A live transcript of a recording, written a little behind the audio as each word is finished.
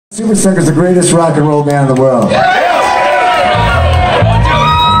Supersuckers, the greatest rock and roll band in the world. And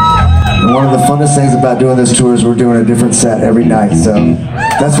one of the funnest things about doing this tour is we're doing a different set every night, so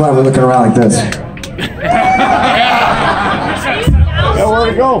that's why we're looking around like this. Where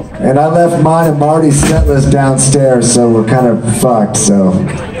to go? And I left mine and Marty's set list downstairs, so we're kind of fucked, so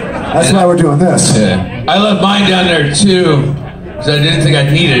that's why we're doing this. Yeah. I left mine down there too, because I didn't think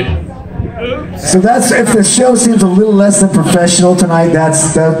I'd need it. So that's, if the show seems a little less than professional tonight,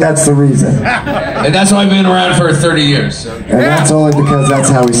 that's the reason. And that's why I've been around for 30 years. So. And that's only because that's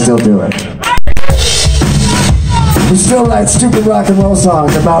how we still do it. We still write stupid rock and roll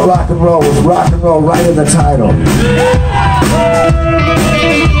songs about rock and roll with rock and roll right in the title.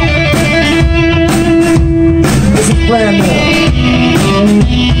 This is brand new.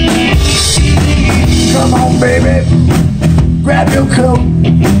 Come on, baby. Grab your coat.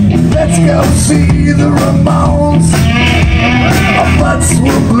 Let's go see the Ramones. Our butts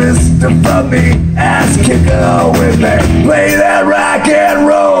will blister from the ass kicker when they play that rock and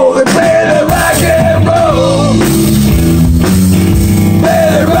roll. They play that rock and roll. Play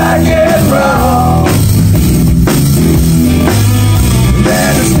that rock and roll.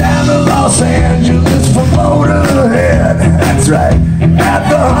 Then it's down to Los Angeles for Motorhead. That's right, at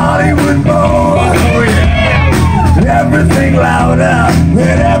the Hollywood Bowl. Everything louder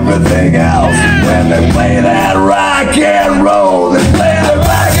than everything else. When they play that rock and roll, they play that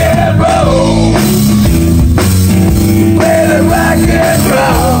rock and roll. Play that rock and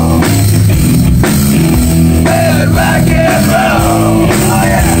roll. Play that rock and roll. Oh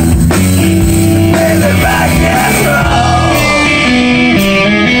yeah. Play that rock and roll.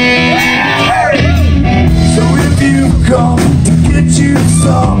 So if you come to get you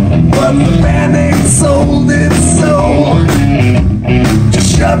some, but the band ain't sold its soul,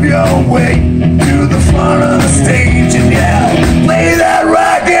 just shove your way to the front of the stage and yell, play that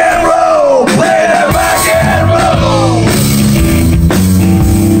rock and roll, play that rock and roll,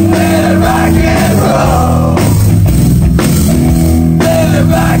 play that rock and roll, play that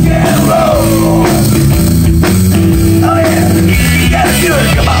rock and roll. Oh yeah, you gotta do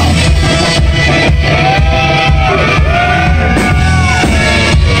it, come on.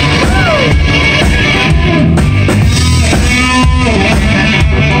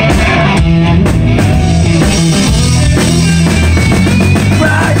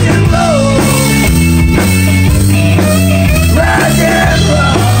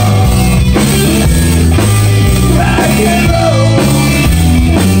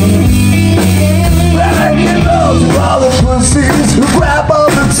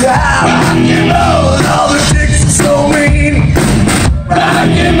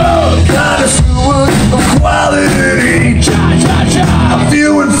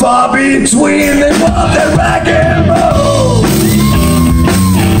 Far between, they want that rock and roll.